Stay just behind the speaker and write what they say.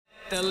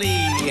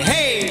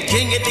Hey,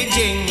 jingity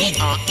jing.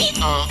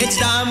 It's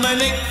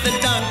Dominic the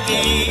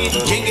donkey.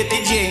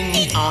 Jingity jing.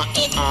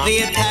 The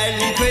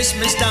Italian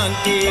Christmas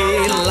donkey.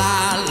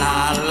 La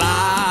la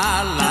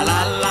la la la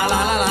la la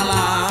la la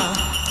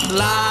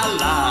la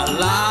la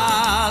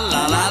la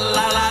la la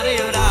la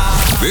la.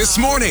 This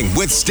morning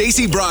with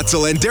Stacey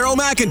Brotzel and Daryl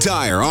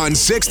McIntyre on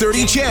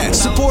 630 CHED.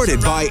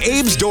 Supported by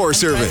Abe's Door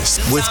Service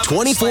with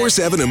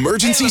 24/7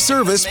 emergency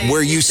service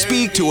where you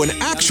speak to an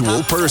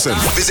actual person.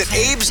 Visit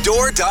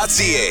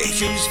abesdoor.ca.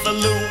 Shoes for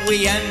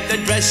Louis and a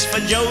dress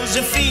for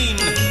Josephine.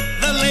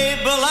 The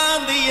label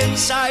on the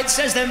inside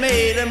says they're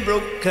made in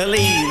Brooklyn.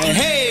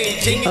 Hey,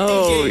 jingity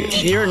Oh,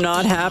 jing. you're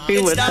not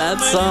happy with that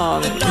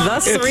song.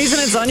 That's the reason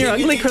it's on your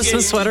ugly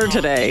Christmas sweater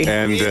today.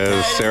 And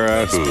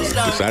Sarah, who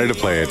decided to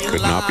play it,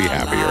 could not be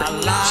happier.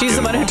 She's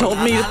the one who told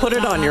me to put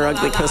it on your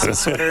ugly Christmas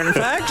sweater, in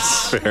fact.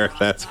 Fair,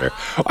 that's fair.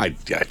 I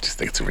just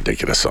think it's a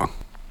ridiculous song.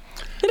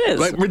 It is.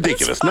 Like,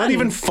 ridiculous. Not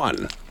even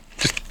fun.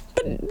 Just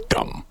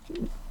dumb.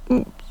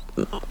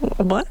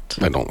 What?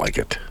 I don't like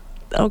it.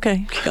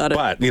 Okay, got it.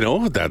 But you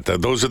know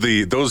those are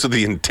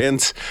the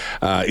intense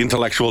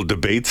intellectual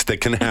debates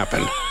that can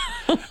happen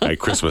at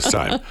Christmas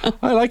time.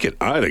 I like it.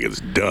 I think it's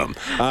dumb.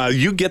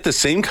 You get the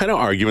same kind of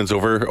arguments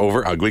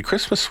over ugly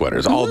Christmas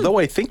sweaters. Although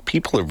I think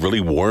people have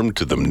really warmed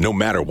to them, no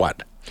matter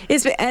what.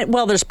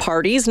 Well, there's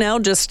parties now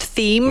just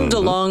themed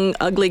along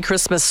ugly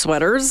Christmas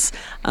sweaters.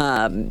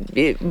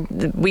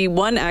 We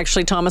won,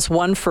 actually, Thomas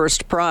won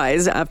first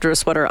prize after a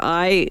sweater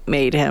I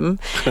made him.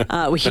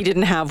 He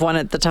didn't have one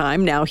at the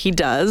time. Now he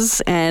does.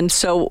 And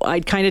so I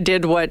kind of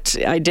did what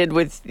I did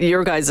with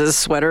your guys'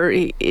 sweater.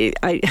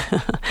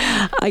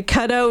 I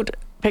cut out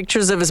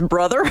pictures of his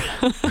brother.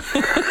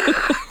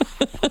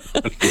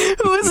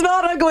 Who is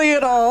not ugly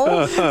at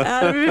all.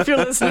 Adam, if you're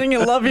listening,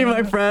 I love you,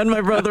 my friend,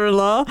 my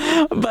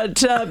brother-in-law. But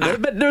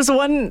there's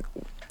one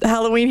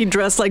Halloween he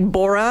dressed like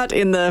Borat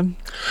in the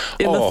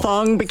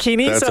thong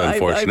bikini. That's so I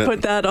unfortunate.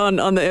 put that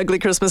on the ugly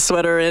Christmas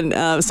sweater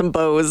and some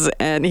bows,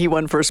 and he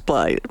won first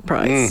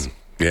prize.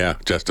 Yeah,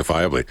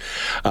 justifiably.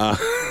 But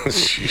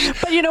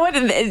you know what?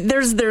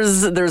 There's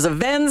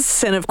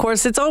events, and of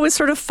course, it's always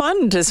sort of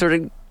fun to sort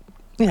of,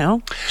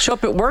 show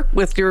up at work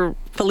with your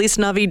Feliz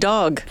Navi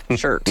dog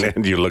shirt.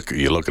 And you look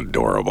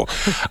adorable.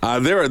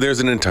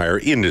 There's an entire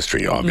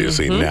industry,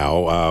 obviously,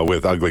 now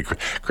with ugly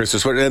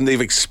Christmas sweaters, and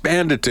they've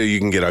expanded to you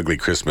can get ugly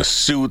Christmas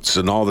suits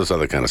and all this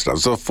other kind of stuff.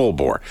 So full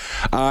bore.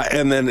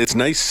 And then it's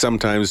nice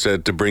sometimes to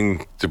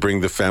bring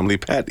the family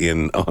pet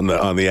in on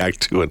the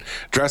act too and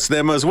dress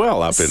them as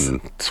well up in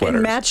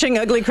sweaters. Matching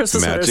ugly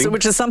Christmas sweaters,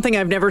 which is something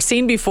I've never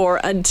seen before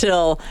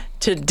until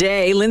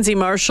today. Lindsay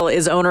Marshall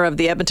is owner of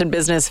the Edmonton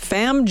business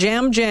Fam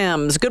Jam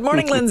Jams. Good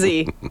morning,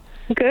 Lindsay.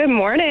 Good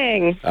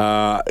morning.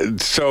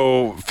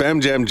 So, Fam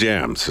Jam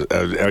Jams,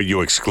 are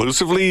you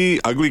exclusively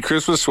ugly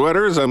Christmas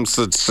sweaters? I'm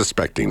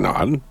suspecting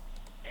not.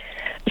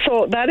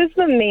 So that is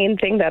the main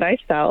thing that I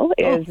sell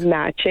is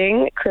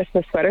matching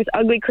Christmas sweaters,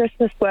 ugly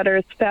Christmas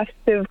sweaters,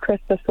 festive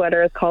Christmas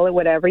sweaters, call it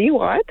whatever you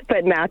want,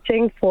 but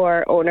matching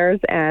for owners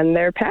and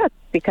their pets.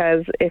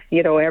 Because if,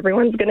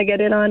 everyone's going to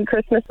get in on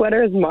Christmas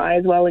sweaters, might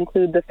as well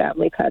include the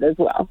family pet as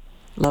well.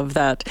 Love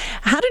that.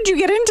 How did you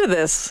get into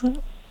this?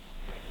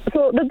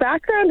 So the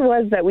background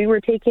was that we were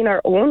taking our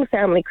own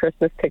family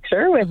Christmas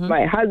picture with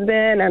my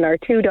husband and our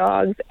two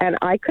dogs, and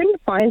I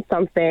couldn't find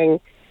something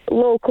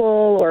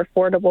local or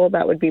affordable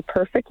that would be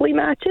perfectly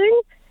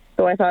matching.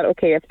 So I thought,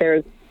 okay, if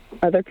there's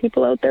other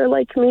people out there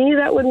like me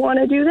that would want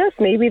to do this,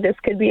 maybe this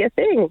could be a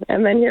thing.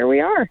 And then here we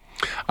are.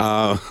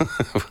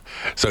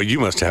 So you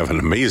must have an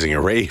amazing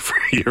array for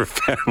your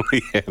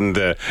family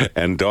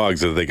and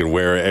dogs that they can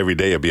wear every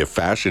day. It'd be a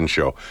fashion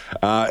show.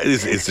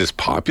 Is this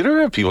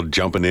popular? Are people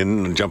jumping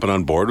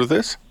on board with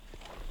this?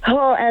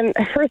 Oh, and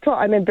first of all,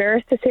 I'm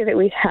embarrassed to say that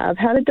we have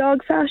had a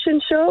dog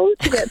fashion show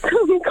to get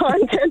some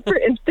content for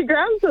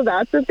Instagram, so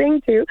that's a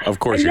thing too. Of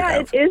course, you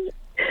have.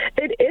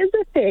 It is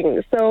a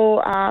thing. So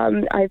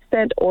I've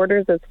sent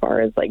orders as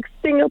far as like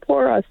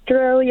Singapore,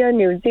 Australia,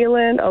 New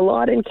Zealand, a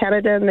lot in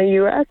Canada and the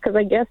U.S. because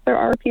I guess there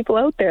are people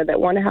out there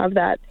that want to have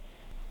that,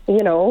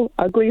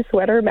 ugly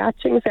sweater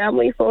matching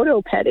family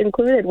photo, pet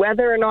included.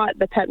 Whether or not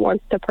the pet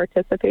wants to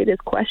participate is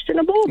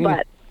questionable,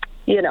 but,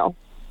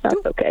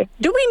 that's okay.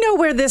 Do we know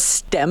where this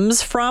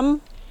stems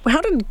from?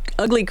 How did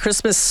ugly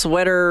Christmas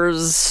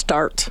sweaters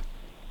start?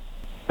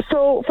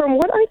 So from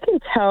what I can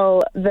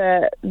tell,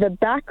 the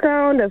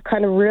background of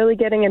kind of really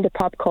getting into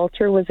pop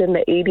culture was in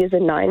the 80s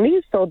and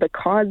 90s. So the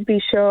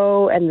Cosby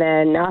Show and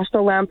then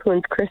National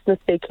Lampoon's Christmas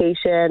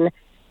Vacation.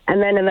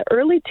 And then in the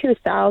early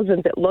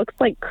 2000s, it looks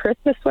like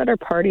Christmas sweater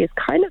parties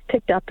kind of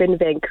picked up in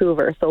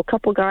Vancouver. So a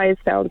couple guys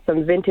found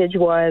some vintage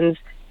ones,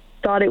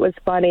 thought it was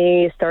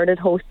funny, started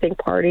hosting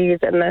parties,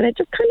 and then it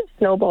just kind of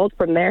snowballed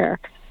from there.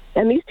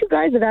 And these two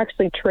guys have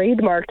actually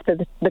trademarked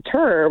the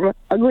term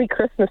ugly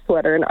Christmas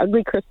sweater and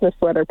ugly Christmas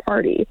sweater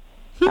party.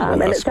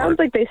 And it sounds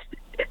like they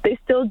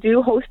still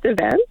do host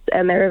events,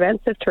 and their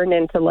events have turned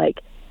into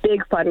like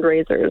big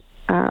fundraisers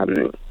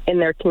in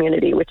their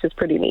community, which is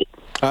pretty neat.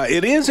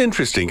 It is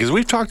interesting because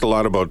we've talked a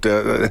lot about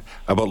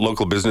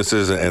local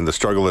businesses and the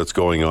struggle that's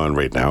going on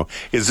right now.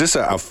 Is this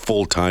a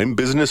full-time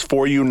business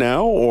for you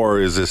now, or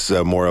is this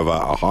more of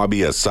a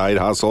hobby, a side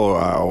hustle?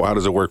 How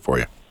does it work for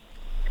you?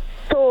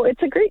 So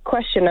it's a great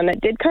question, and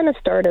it did kind of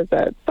start as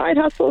a side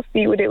hustle,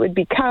 see what it would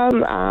become.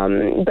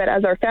 But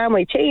as our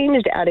family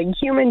changed, adding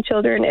human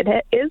children, it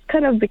is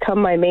kind of become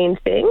my main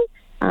thing.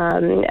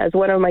 As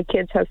one of my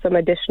kids has some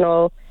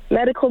additional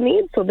medical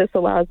needs, so this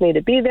allows me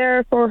to be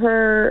there for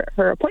her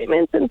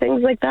appointments and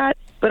things like that,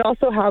 but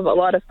also have a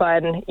lot of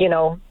fun,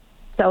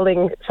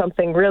 selling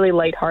something really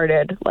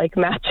lighthearted, like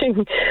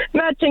matching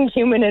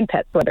human and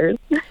pet sweaters.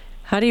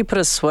 How do you put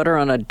a sweater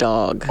on a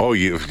dog? Oh,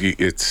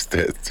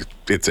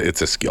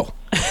 it's a skill.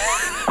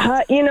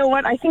 You know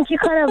what? I think you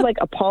kind of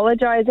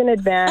apologize in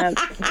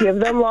advance, give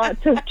them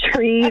lots of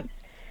treats.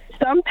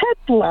 Some pets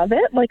love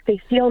it,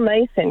 they feel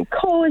nice and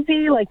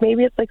cozy,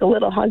 maybe it's a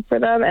little hug for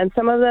them, and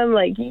some of them,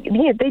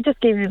 they just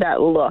give you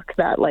that look,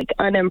 that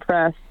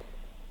unimpressed,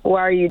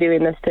 why are you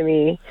doing this to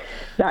me,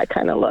 that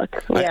kind of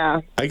look. Yeah.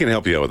 I can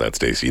help you out with that,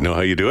 Stacey. You know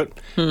how you do it?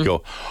 You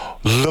go,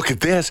 look at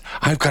this,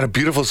 I've got a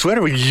beautiful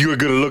sweater, you're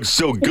going to look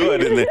so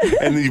good, and then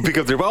you pick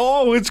up their,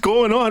 oh, what's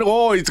going on?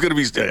 Oh, it's going to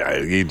be,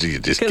 you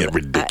just get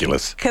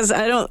ridiculous. Because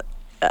I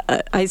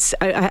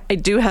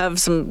do have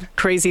some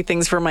crazy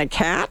things for my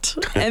cat,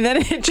 and then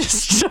it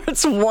just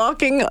starts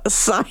walking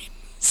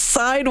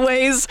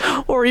sideways,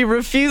 or he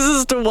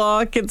refuses to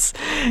walk. It's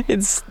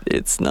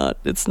not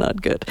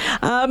good.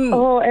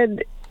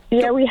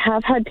 We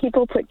have had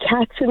people put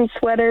cats in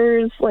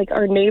sweaters.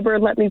 Our neighbor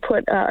let me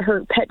put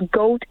her pet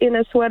goat in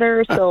a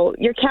sweater. So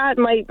your cat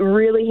might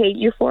really hate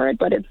you for it,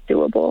 but it's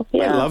doable.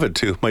 Yeah. I love it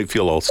too. Might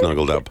feel all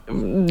snuggled up.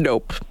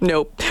 Nope.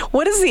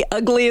 What is the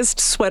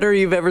ugliest sweater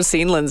you've ever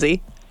seen,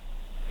 Lindsay?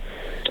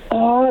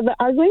 Oh, the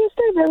ugliest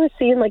I've ever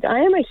seen. I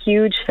am a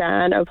huge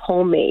fan of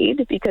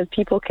homemade because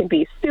people can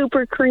be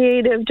super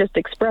creative, just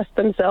express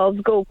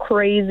themselves, go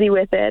crazy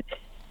with it.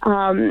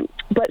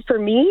 But for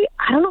me,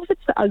 I don't know if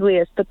it's the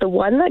ugliest, but the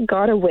one that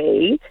got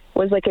away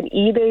was an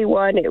eBay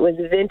one. It was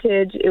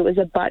vintage. It was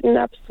a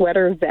button-up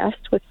sweater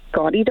vest with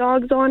Scotty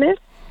dogs on it.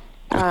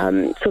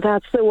 So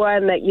that's the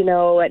one that,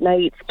 at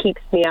night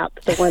keeps me up,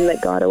 the one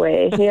that got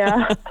away.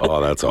 Yeah. Oh,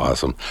 that's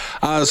awesome.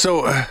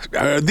 So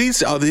are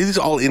these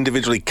all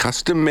individually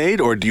custom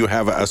made, or do you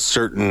have a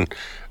certain,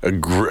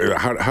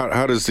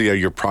 how does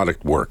your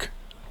product work?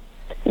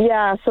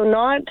 Yeah, so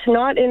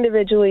not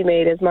individually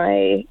made. As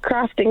my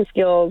crafting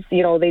skills,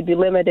 they'd be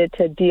limited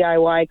to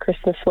DIY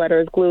Christmas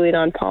sweaters gluing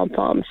on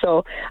pom-poms.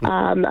 So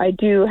I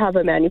do have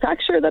a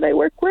manufacturer that I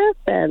work with,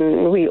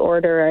 and we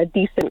order a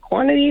decent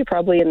quantity,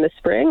 probably in the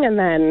spring, and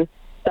then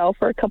sell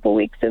for a couple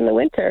weeks in the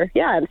winter.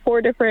 Yeah, and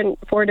four different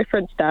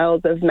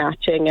styles of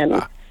matching,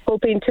 and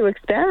hoping to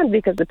expand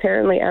because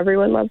apparently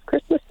everyone loves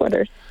Christmas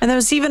sweaters. And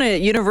there's even a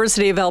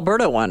University of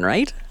Alberta one,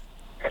 right?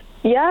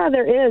 Yeah,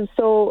 there is.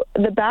 So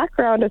the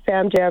background of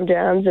Fam Jam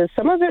Jams is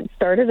some of it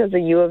started as a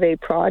U of A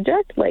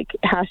project,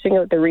 hashing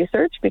out the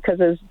research,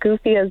 because as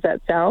goofy as that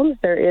sounds,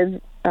 there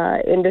is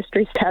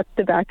industry stats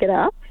to back it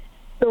up.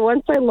 So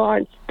once I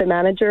launched, the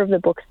manager of the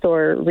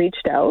bookstore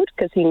reached out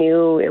because he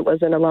knew it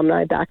was an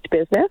alumni-backed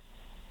business,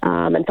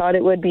 and thought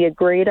it would be a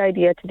great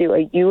idea to do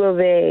a U of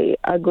A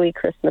ugly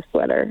Christmas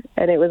sweater.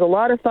 And it was a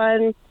lot of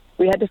fun.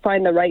 We had to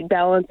find the right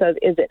balance of,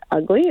 is it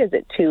ugly? Is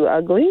it too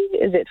ugly?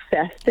 Is it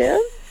festive?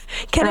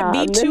 Can it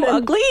be too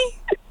ugly?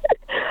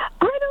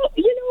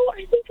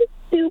 I think it's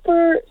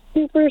super,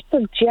 super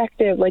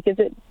subjective. Is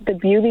it the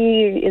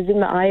beauty is in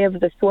the eye of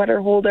the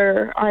sweater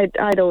holder? I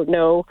don't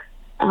know.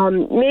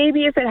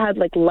 Maybe if it had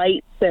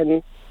lights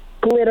and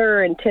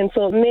glitter and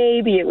tinsel,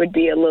 maybe it would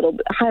be a little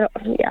bit.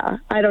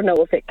 I don't know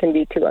if it can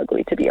be too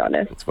ugly, to be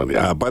honest. That's funny.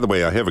 By the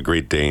way, I have a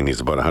Great Dane. He's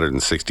about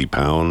 160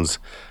 pounds.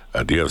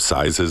 Do you have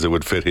sizes that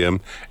would fit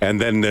him? And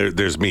then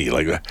there's me.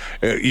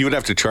 You would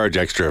have to charge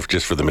extra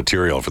just for the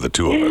material for the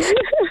two of us.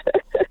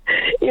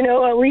 You know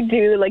what we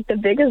do? The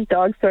biggest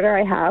dog sweater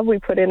I have, we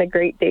put in a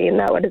Great Dane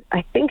that would,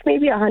 I think,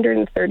 maybe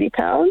 130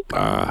 pounds.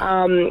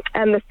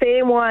 And the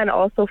same one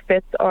also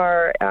fits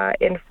our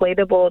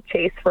inflatable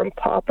Chase from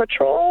Paw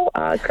Patrol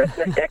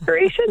Christmas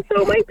decoration,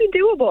 so it might be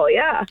doable.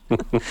 Yeah.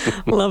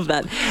 Love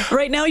that.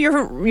 Right now,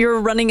 you're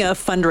running a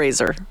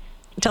fundraiser.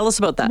 Tell us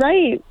about that.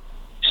 Right.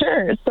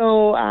 Sure.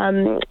 So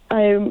I'm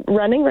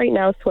running right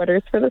now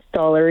Sweaters for the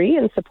Stollery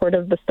in support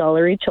of the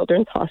Stollery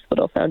Children's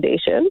Hospital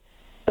Foundation.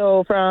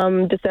 So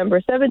from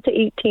December 7th to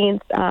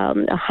 18th,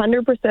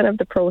 100% of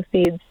the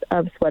proceeds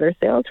of sweater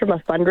sales from a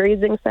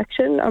fundraising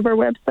section of our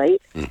website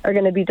are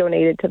going to be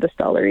donated to the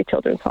Stollery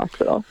Children's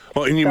Hospital.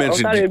 Well, and you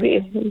mentioned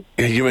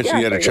you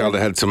had a child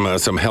that had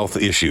some health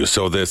issues.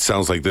 So this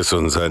sounds like this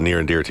one's near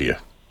and dear to you.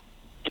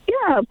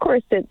 Yeah, of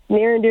course, it's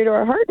near and dear to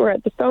our heart. We're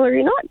at the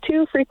Stollery not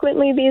too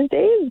frequently these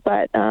days,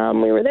 but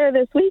we were there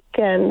this week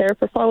and there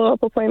for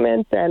follow-up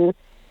appointments, and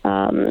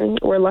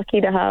we're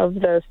lucky to have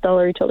the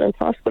Stollery Children's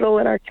Hospital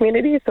in our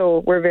community, so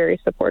we're very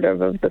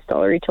supportive of the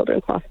Stollery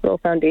Children's Hospital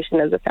Foundation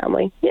as a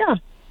family. Yeah.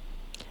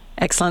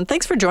 Excellent.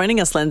 Thanks for joining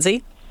us,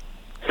 Lindsay.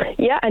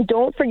 Yeah, and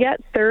don't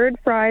forget, third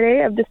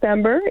Friday of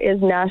December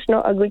is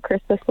National Ugly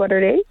Christmas Sweater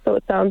Day, so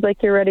it sounds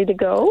like you're ready to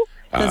go.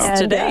 That's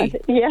today.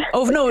 Yeah.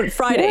 Oh, no,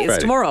 Friday. It's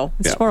tomorrow.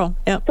 It's tomorrow.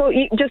 Yeah. So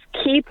you just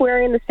keep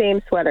wearing the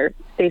same sweater,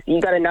 Stacey.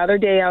 You got another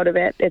day out of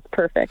it. It's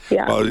perfect.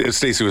 Yeah. Well,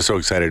 Stacey was so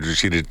excited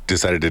she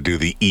decided to do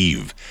the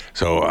Eve.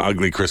 So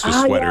Ugly Christmas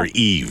Sweater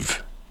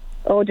Eve.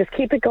 Oh, just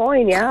keep it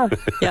going, yeah.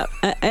 Yeah,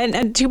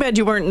 and too bad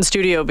you weren't in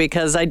studio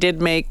because I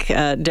did make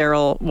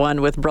Daryl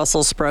one with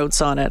Brussels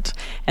sprouts on it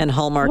and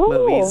Hallmark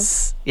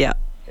movies. Yeah.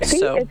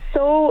 See, it's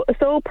so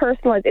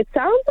personalized. It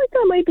sounds like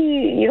that might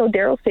be,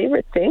 Daryl's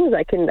favorite things.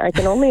 I can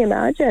only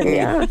imagine.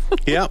 Yeah.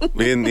 Yeah,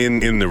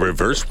 in the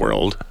reverse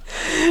world.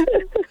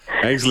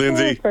 Thanks,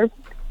 Lindsay.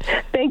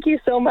 Thank you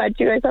so much.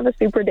 You guys have a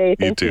super day.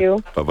 Thank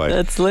you. Bye-bye.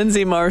 That's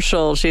Lindsay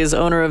Marshall. She is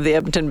owner of the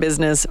Edmonton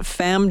business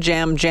Fam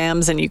Jam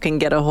Jams, and you can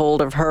get a hold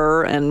of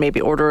her and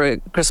maybe order a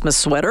Christmas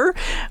sweater.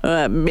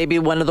 Maybe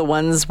one of the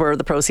ones where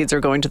the proceeds are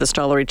going to the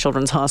Stollery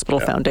Children's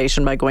Hospital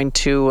Foundation by going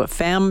to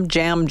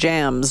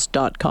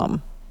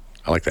famjamjams.com.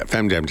 I like that.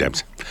 Fam Jam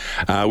Jams.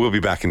 We'll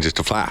be back in just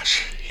a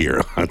flash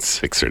here on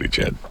 6:30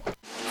 CHED.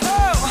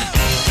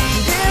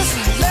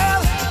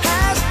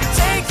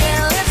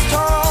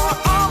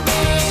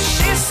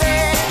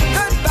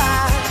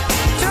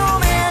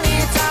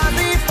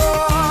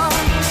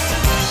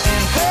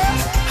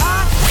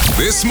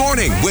 This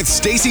morning with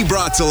Stacey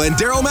Brotzel and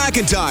Daryl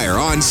McIntyre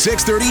on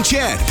 630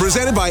 CHED,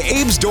 presented by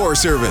Abe's Door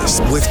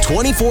Service, with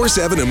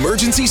 24/7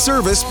 emergency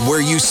service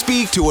where you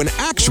speak to an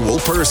actual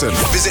person.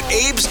 Visit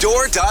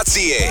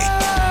abesdoor.ca.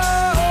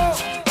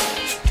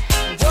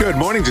 Good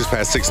morning, just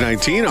past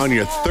 6:19 on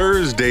your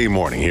Thursday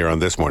morning here on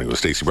This Morning with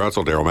Stacey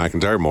Brotzel, Daryl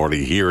McIntyre,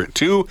 Morley here at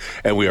 2,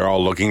 and we are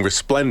all looking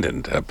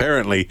resplendent,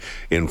 apparently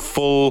in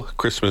full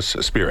Christmas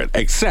spirit,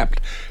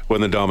 except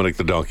when the Dominic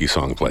the Donkey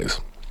song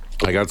plays.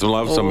 I got some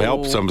love, some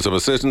help, some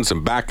assistance,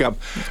 some backup,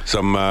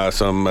 some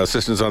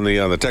assistance on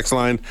the text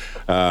line.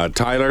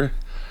 Tyler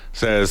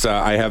says,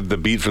 I have the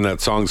beat from that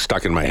song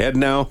stuck in my head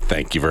now.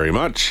 Thank you very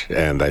much.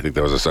 And I think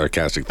that was a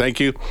sarcastic thank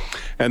you.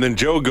 And then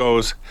Joe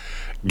goes,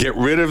 get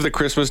rid of the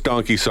Christmas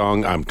donkey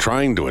song. I'm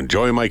trying to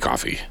enjoy my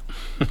coffee.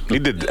 He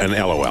did an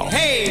LOL.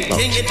 Hey,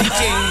 it's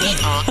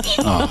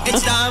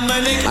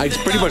Dominic. I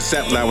pretty much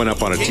set that one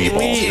up on a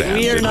T-ball stand.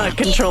 We are not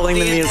controlling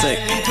the music.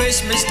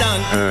 Christmas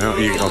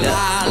donkey.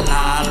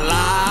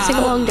 Sing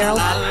along, Daryl.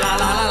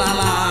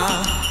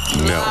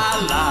 No.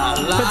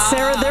 But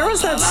Sarah, there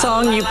was that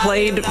song you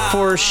played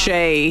for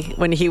Shay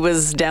when he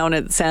was down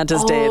at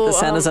Santa's Day at the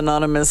Santa's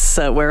Anonymous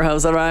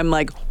warehouse. And I'm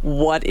like,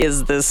 what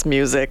is this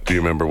music? Do you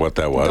remember what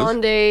that was?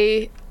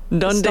 Donde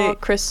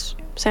Chris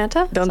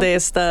Santa? Donde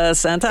está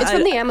Santa? It's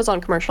from the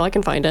Amazon commercial. I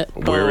can find it.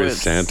 Where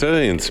is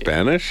Santa in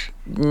Spanish?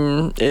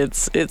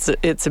 It's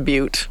a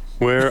beaut.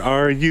 Where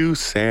are you,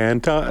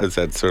 Santa? Is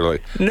that sort of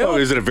like... No. Oh,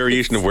 is it a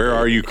variation of Where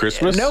Are You,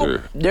 Christmas?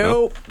 Nope.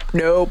 Nope.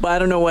 I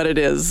don't know what it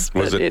is.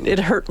 Was but it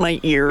hurt my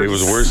ears. It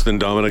was worse than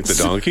Dominic the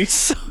Donkey?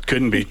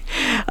 Couldn't be.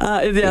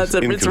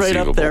 It's right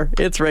up there.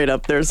 It's right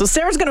up there. So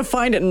Sarah's going to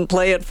find it and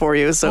play it for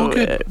you so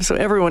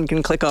everyone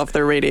can click off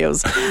their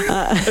radios.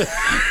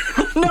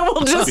 No,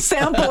 we'll just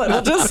sample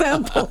it.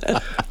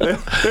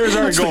 There's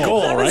our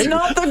goal, right? That's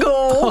not the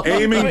goal.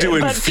 Aiming to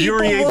But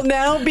infuriate... people will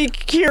now be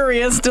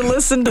curious to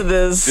listen to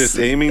this. Just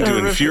aiming to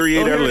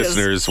infuriate our here it is.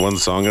 listeners one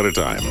song at a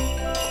time.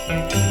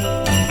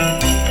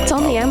 It's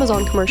on the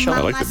Amazon commercial. I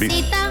like the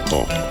beat.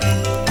 Oh.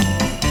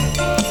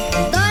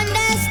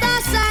 ¿Dónde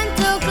está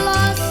Santa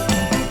Claus?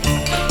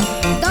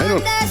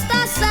 ¿Dónde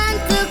está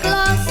Santa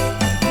Claus?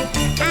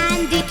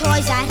 And the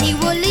toys that he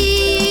will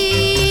leave.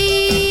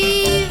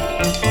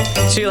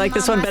 Do you like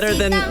this one better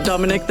than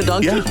Dominic the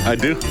Donkey? Yeah, I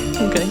do.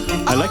 Okay.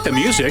 I like the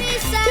music.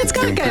 It's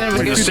got kind of a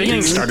The good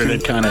singing beat. started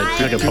it kind of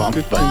like a bump,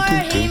 but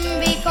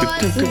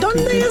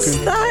 ¿Dónde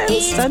está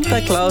el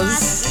Santa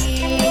Claus?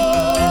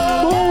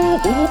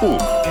 Ooh,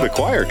 the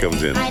choir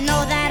comes in. I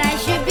know that I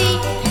should be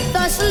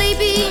so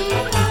sleepy,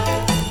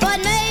 but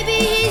maybe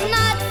he's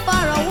not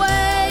far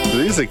away. Are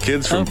these the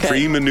kids from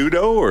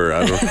Pre-Menudo, or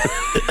I don't know?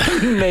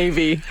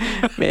 Maybe.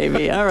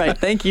 All right.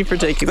 Thank you for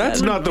taking that.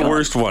 That's not the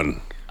worst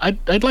one.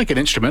 I'd like an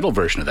instrumental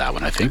version of that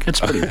one. I think it's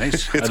pretty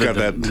nice. It's got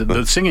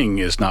the singing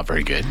is not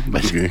very good.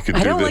 But You could I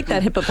do don't the- like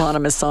that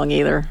hippopotamus song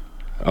either.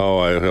 Oh,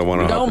 I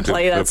want to. Don't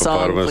play that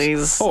song,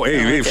 please. Oh, I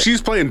hey, like if it.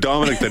 she's playing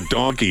Dominic the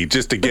Donkey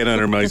just to get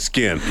under my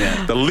skin,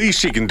 the least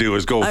she can do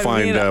is go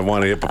find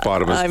one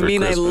hippopotamus I for mean,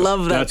 Christmas. I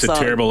love that that's song. a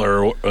terrible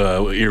earworm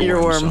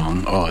Earworm.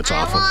 song. Oh, it's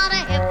I awful. want a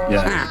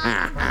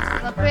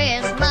hippopotamus for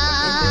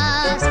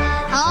Christmas.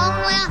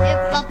 Only a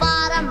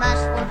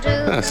hippopotamus will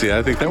do. See,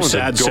 I think that one's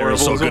Sad adorable.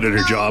 Sarah's so good at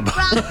her job.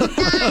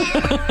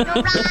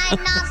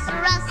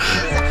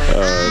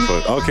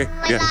 Okay,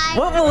 yeah.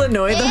 What will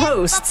annoy the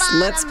hosts?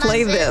 Let's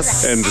play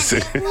this. And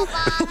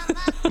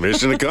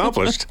mission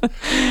accomplished.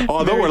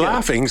 Although we're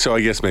laughing, so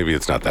I guess maybe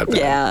it's not that bad.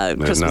 Yeah, It's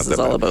Christmas not is that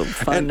all bad. about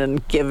fun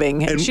and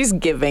giving. And she's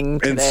giving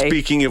today. And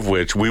speaking of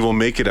which, we will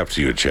make it up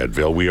to you at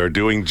Chedville. We are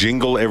doing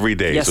Jingle every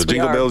day. Yes, so we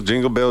jingle are. bells,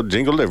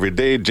 jingle every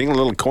day, jingle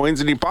little coins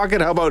in your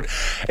pocket. How about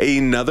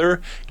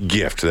another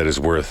gift that is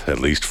worth at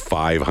least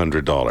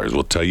 $500?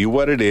 We'll tell you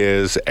what it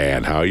is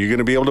and how you're going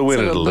to be able to win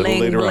it a little bling,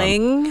 later on.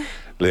 bling.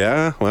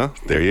 Yeah, well,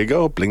 there you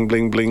go. Bling,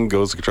 bling, bling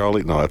goes the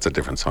trolley. No, that's a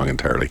different song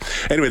entirely.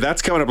 Anyway,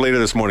 that's coming up later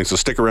this morning, so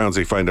stick around so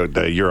you find out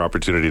your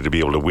opportunity to be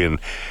able to win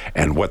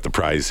and what the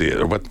prize is.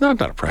 Or what? No,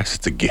 not a prize,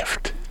 it's a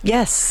gift.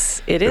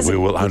 Yes, it is. That we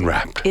will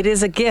unwrap. It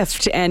is a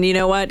gift. And you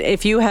know what?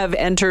 If you have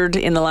entered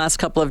in the last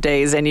couple of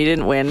days and you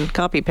didn't win,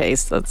 copy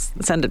paste. Let's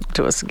send it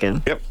to us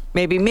again. Yep.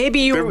 Maybe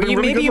They're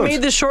really good ones.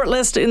 made the short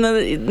list in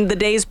the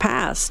days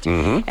past,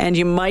 and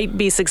you might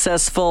be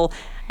successful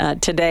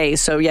today.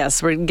 So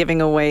yes, we're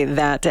giving away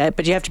that,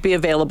 but you have to be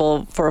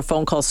available for a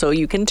phone call so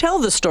you can tell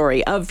the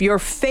story of your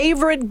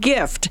favorite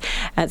gift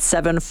at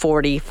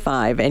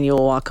 7:45, and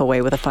you'll walk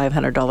away with a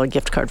 $500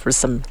 gift card for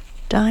some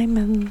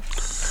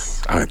diamonds.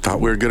 I thought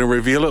we were going to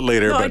reveal it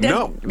later, but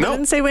no. I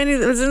didn't say when.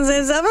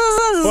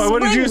 Well,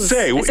 what did you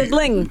say? I said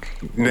bling.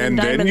 And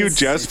then you Diamonds.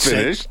 just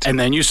finished. And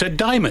then you said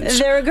diamonds.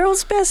 They're a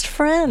girl's best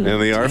friend.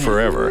 And they are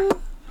forever.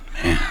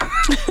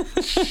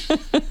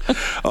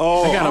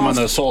 Oh, I got them on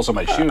the soles of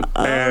my shoe.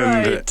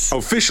 and right.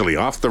 officially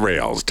off the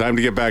rails. Time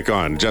to get back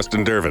on.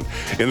 Justin Dervin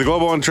in the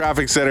Global One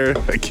Traffic Center,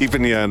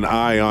 keeping you an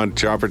eye on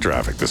chopper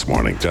traffic this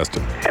morning.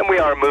 Justin. And we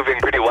are moving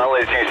pretty well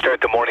as you start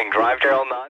the morning drive, Gerald.